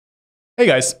Hey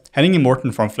guys, Henning and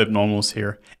Morten from FlippedNormals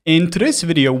here. In today's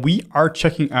video, we are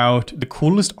checking out the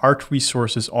coolest art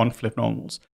resources on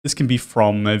FlippedNormals. This can be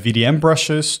from VDM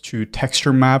brushes to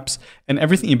texture maps and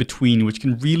everything in between, which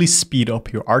can really speed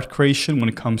up your art creation when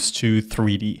it comes to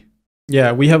 3D.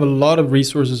 Yeah, we have a lot of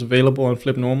resources available on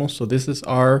FlippedNormals, so this is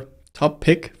our top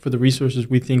pick for the resources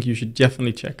we think you should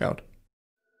definitely check out.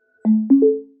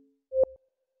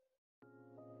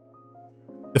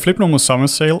 The FlippedNormals summer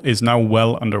sale is now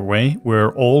well underway,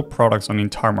 where all products on the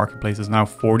entire marketplace is now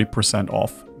 40%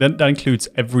 off. That includes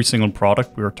every single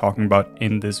product we are talking about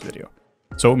in this video.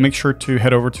 So make sure to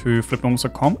head over to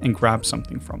FlippedNormals.com and grab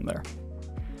something from there.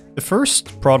 The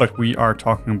first product we are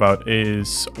talking about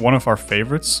is one of our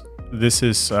favorites. This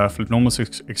is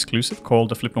FlippedNormals exclusive called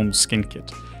the FlippedNormals Skin Kit.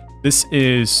 This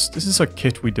is a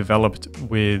kit we developed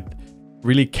with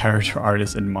really character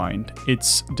artists in mind.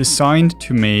 It's designed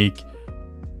to make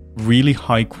really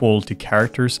high quality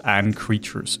characters and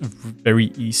creatures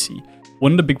very easy.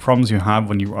 One of the big problems you have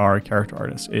when you are a character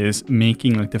artist is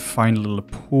making like the fine little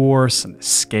pores and the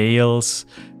scales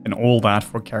and all that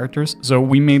for characters. So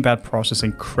we made that process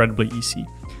incredibly easy.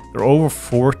 There are over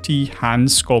 40 hand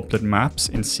sculpted maps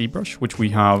in ZBrush, which we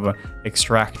have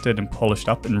extracted and polished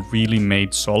up and really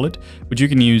made solid, which you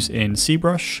can use in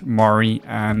ZBrush, Mari,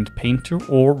 and Painter,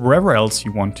 or wherever else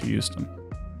you want to use them.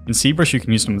 In ZBrush, you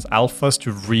can use them as alphas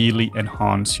to really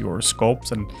enhance your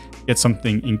sculpts and get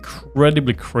something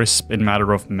incredibly crisp in a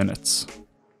matter of minutes.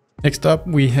 Next up,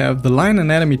 we have the Line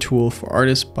Anatomy tool for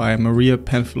artists by Maria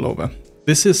Panfilova.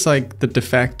 This is like the de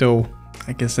facto,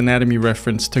 I guess, anatomy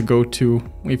reference to go to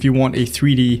if you want a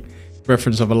 3D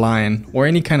reference of a lion or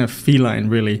any kind of feline,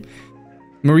 really.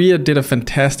 Maria did a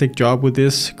fantastic job with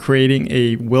this, creating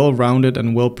a well-rounded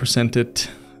and well-presented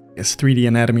 3D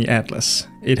anatomy atlas.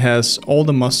 It has all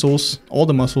the muscles. All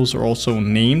the muscles are also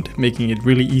named, making it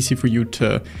really easy for you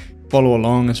to follow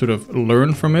along and sort of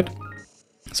learn from it.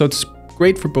 So it's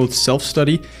great for both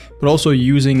self-study, but also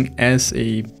using as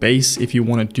a base if you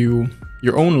want to do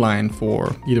your own line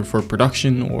for either for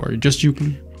production or just you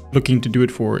looking to do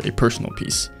it for a personal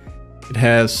piece. It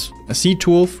has a C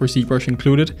tool for ZBrush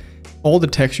included. All the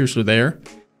textures are there.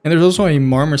 And there's also a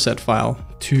Marmoset file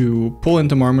to pull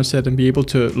into Marmoset and be able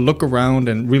to look around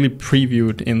and really preview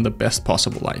it in the best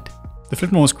possible light. The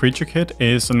FlippedNormals Creature Kit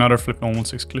is another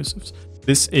FlippedNormals exclusive.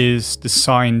 This is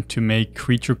designed to make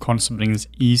creature concepting as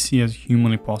easy as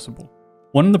humanly possible.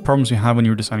 One of the problems you have when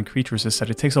you're designing creatures is that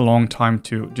it takes a long time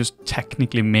to just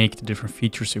technically make the different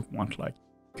features you want. Like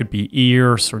it could be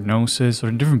ears or noses or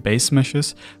different base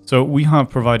meshes. So we have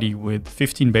provided you with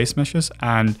 15 base meshes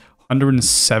and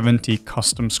 170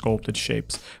 custom sculpted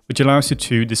shapes, which allows you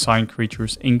to design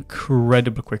creatures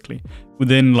incredibly quickly.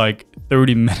 Within like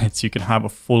 30 minutes, you can have a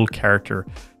full character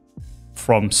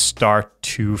from start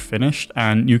to finished,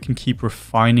 and you can keep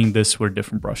refining this with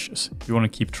different brushes. If you want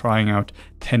to keep trying out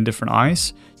 10 different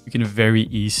eyes, you can very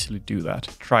easily do that.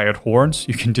 Try out horns,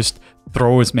 you can just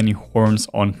throw as many horns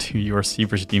onto your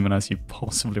ZBrush demon as you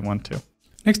possibly want to.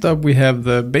 Next up, we have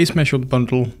the Base Mesh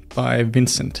Bundle by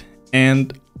Vincent.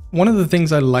 And one of the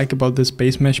things I like about this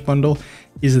base mesh bundle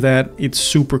is that it's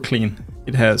super clean.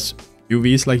 It has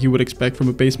UVs like you would expect from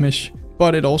a base mesh,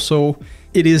 but it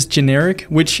is generic,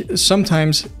 which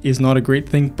sometimes is not a great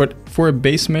thing, but for a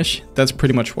base mesh, that's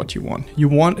pretty much what you want. You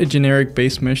want a generic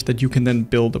base mesh that you can then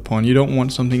build upon. You don't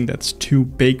want something that's too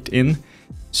baked in,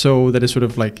 so that it sort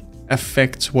of like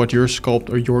affects what your sculpt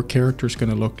or your character is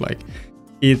gonna look like.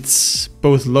 It's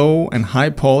both low and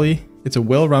high poly. It's a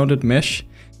well-rounded mesh.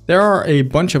 There are a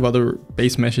bunch of other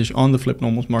base meshes on the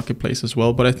FlippedNormals marketplace as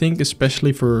well, but I think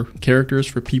especially for characters,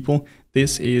 for people,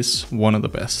 this is one of the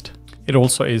best. It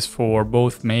also is for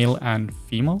both male and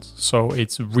females, so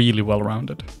it's really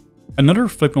well-rounded. Another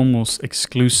FlippedNormals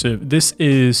exclusive, this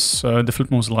is the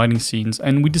FlippedNormals lighting scenes,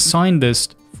 and we designed this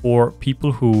for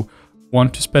people who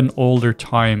want to spend all their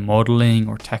time modeling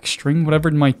or texturing, whatever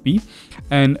it might be,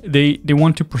 and they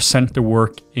want to present their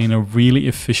work in a really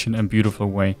efficient and beautiful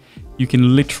way. You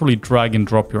can literally drag and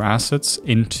drop your assets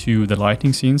into the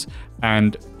lighting scenes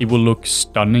and it will look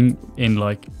stunning in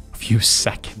like a few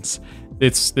seconds.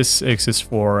 This exists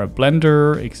for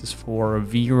Blender, exists for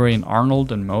V-Ray and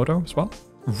Arnold and Modo as well.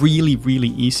 Really, really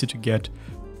easy to get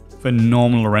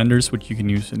phenomenal renders, which you can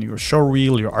use in your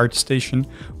showreel, your art station,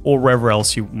 or wherever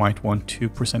else you might want to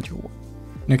present your work.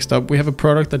 Next up, we have a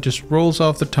product that just rolls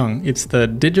off the tongue. It's the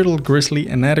Digital Grizzly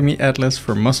Anatomy Atlas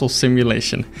for Muscle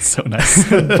Simulation. So nice.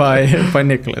 by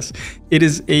Nicholas. It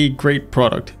is a great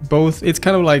product. It's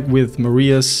kind of like with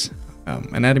Maria's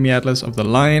Anatomy Atlas of the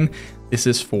lion. This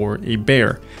is for a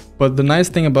bear. But the nice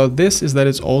thing about this is that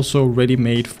it's also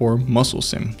ready-made for muscle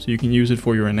sim. So you can use it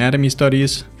for your anatomy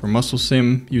studies, for muscle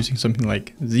sim, using something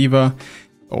like Ziva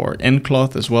or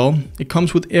N-cloth as well. It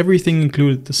comes with everything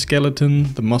included: the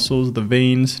skeleton, the muscles, the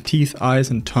veins, teeth, eyes,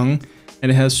 and tongue.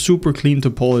 And it has super clean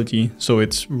topology, so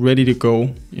it's ready to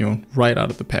go, right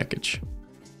out of the package.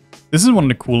 This is one of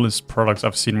the coolest products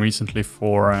I've seen recently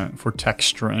for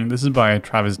texturing. This is by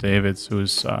Travis Davids,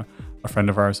 who's a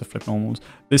friend of ours at FlippedNormals.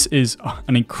 This is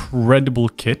an incredible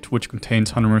kit which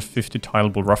contains 150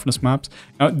 tileable roughness maps.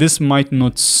 Now, this might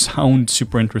not sound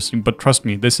super interesting, but trust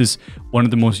me, this is one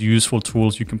of the most useful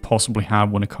tools you can possibly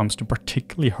have when it comes to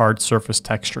particularly hard surface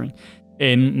texturing.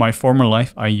 In my former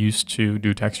life, I used to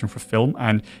do texturing for film,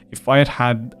 and if I had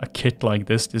had a kit like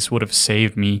this would have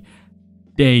saved me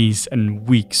days and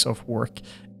weeks of work.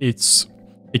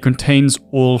 It contains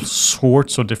all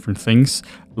sorts of different things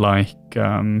like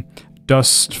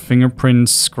dust,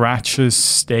 fingerprints, scratches,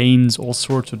 stains, all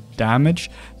sorts of damage.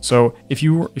 So if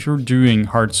you're doing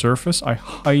hard surface, I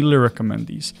highly recommend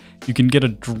these. You can get a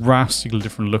drastically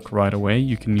different look right away.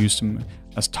 You can use them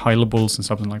as tileables in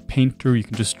something like Painter. You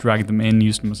can just drag them in,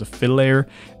 use them as a fill layer,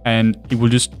 and it will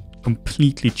just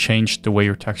completely change the way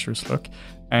your textures look.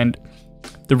 And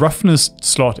the roughness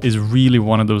slot is really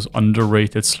one of those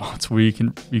underrated slots where you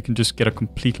can just get a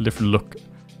completely different look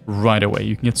right away.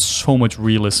 You can get so much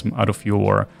realism out of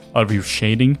your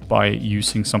shading by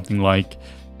using something like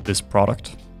this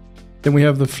product. Then we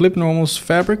have the FlippedNormals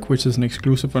fabric, which is an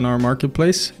exclusive on our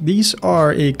marketplace. These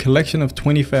are a collection of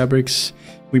 20 fabrics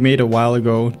we made a while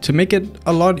ago to make it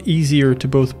a lot easier to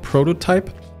both prototype,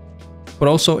 but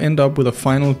also end up with a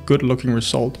final good looking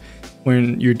result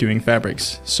when you're doing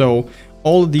fabrics. So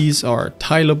all of these are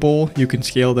tileable. You can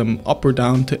scale them up or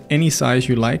down to any size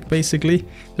you like, basically.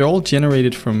 They're all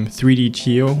generated from 3D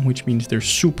Geo, which means they're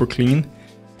super clean.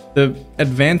 The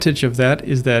advantage of that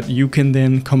is that you can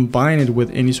then combine it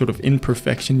with any sort of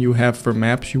imperfection you have for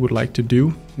maps you would like to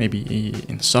do, maybe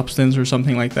in Substance or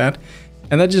something like that.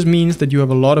 And that just means that you have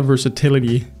a lot of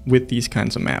versatility with these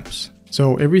kinds of maps.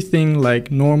 So everything like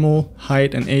normal,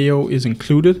 height, and AO is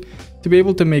included to be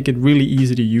able to make it really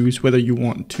easy to use, whether you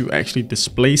want to actually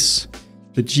displace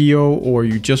the geo or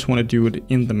you just want to do it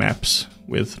in the maps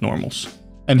with normals.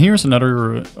 And here's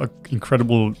another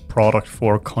incredible product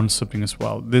for concepting as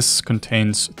well. This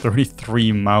contains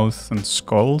 33 mouths and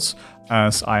skulls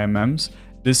as IMMs.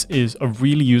 This is a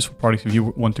really useful product if you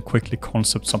want to quickly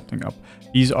concept something up.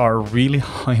 These are really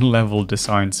high-level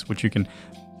designs which you can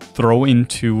throw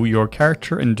into your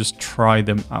character and just try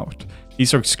them out.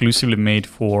 These are exclusively made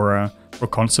for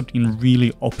concepting and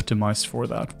really optimized for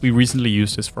that. We recently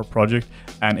used this for a project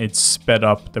and it sped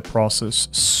up the process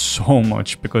so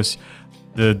much because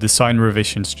the design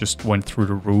revisions just went through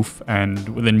the roof, and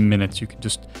within minutes you can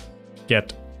just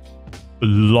get a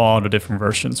lot of different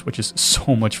versions, which is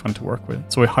so much fun to work with.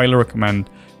 So I highly recommend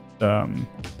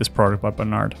this product by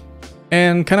Bernard.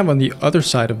 And kind of on the other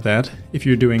side of that, if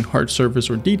you're doing hard surface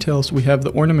or details, we have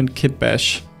the Ornament Kit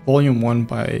Bash Volume 1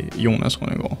 by Jonas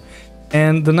Ronnegård.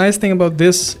 And the nice thing about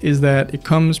this is that it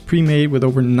comes pre-made with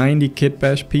over 90 kit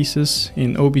bash pieces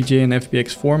in OBJ and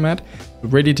FBX format,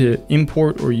 ready to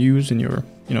import or use in your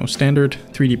standard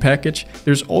 3D package.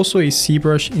 There's also a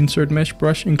ZBrush insert mesh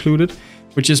brush included,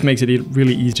 which just makes it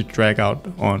really easy to drag out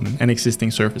on an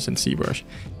existing surface in ZBrush.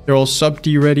 They're all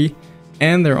sub-D ready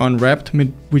and they're unwrapped,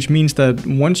 which means that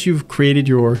once you've created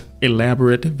your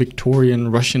elaborate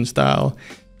Victorian Russian style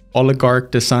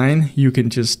oligarch design, you can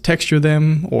just texture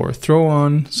them or throw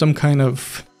on some kind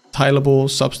of tileable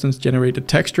substance generated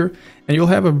texture and you'll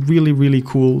have a really, really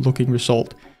cool looking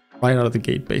result right out of the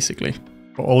gate, basically.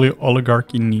 All your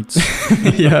oligarchy needs.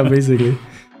 Yeah, basically.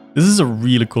 This is a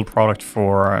really cool product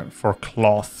for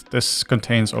cloth. This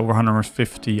contains over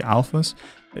 150 alphas.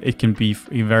 It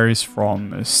varies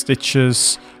from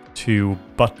stitches to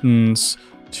buttons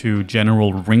to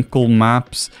general wrinkle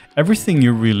maps, everything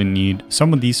you really need.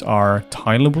 Some of these are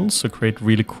tileable, so create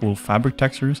really cool fabric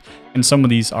textures, and some of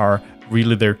these are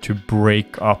really there to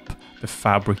break up the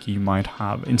fabric you might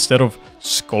have. Instead of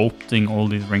sculpting all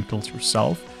these wrinkles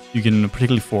yourself, you can,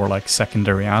 particularly for like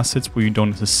secondary assets where you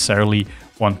don't necessarily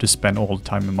want to spend all the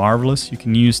time in Marvelous, you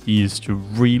can use these to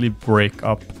really break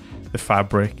up the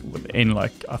fabric within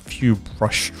like a few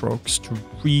brush strokes to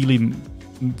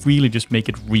really just make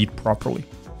it read properly.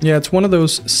 Yeah, it's one of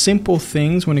those simple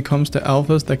things when it comes to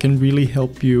alphas that can really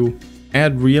help you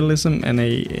add realism and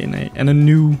a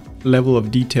new level of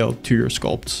detail to your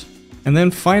sculpts. And then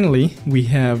finally, we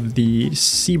have the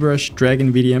ZBrush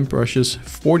Dragon VDM brushes,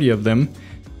 40 of them,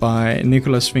 by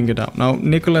Nicholas Fingerdown. Now,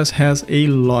 Nicholas has a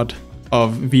lot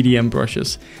of VDM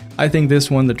brushes. I think this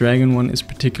one, the dragon one, is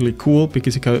particularly cool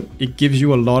because it gives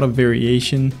you a lot of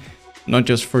variation, not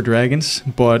just for dragons,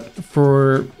 but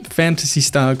for fantasy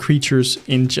style creatures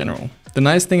in general. The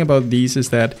nice thing about these is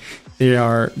that they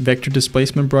are vector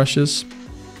displacement brushes,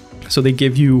 so they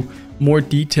give you more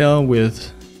detail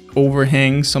with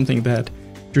overhang, something that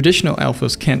traditional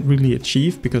alphas can't really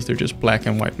achieve because they're just black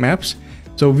and white maps.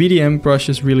 So VDM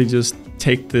brushes really just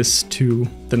take this to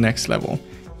the next level.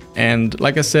 And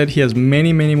like I said, he has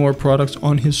many more products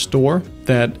on his store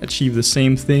that achieve the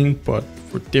same thing, but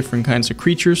for different kinds of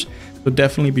creatures. So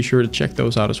definitely be sure to check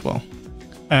those out as well.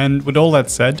 And with all that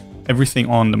said, everything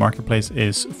on the marketplace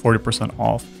is 40%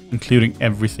 off, including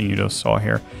everything you just saw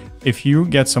here. If you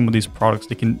get some of these products,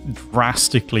 they can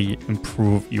drastically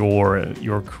improve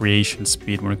your creation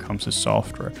speed when it comes to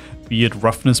software. Be it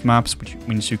roughness maps, which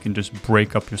means you can just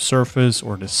break up your surface,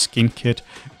 or the skin kit,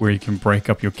 where you can break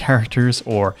up your characters,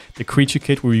 or the creature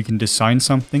kit, where you can design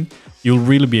something. You'll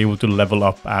really be able to level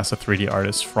up as a 3D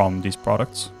artist from these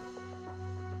products.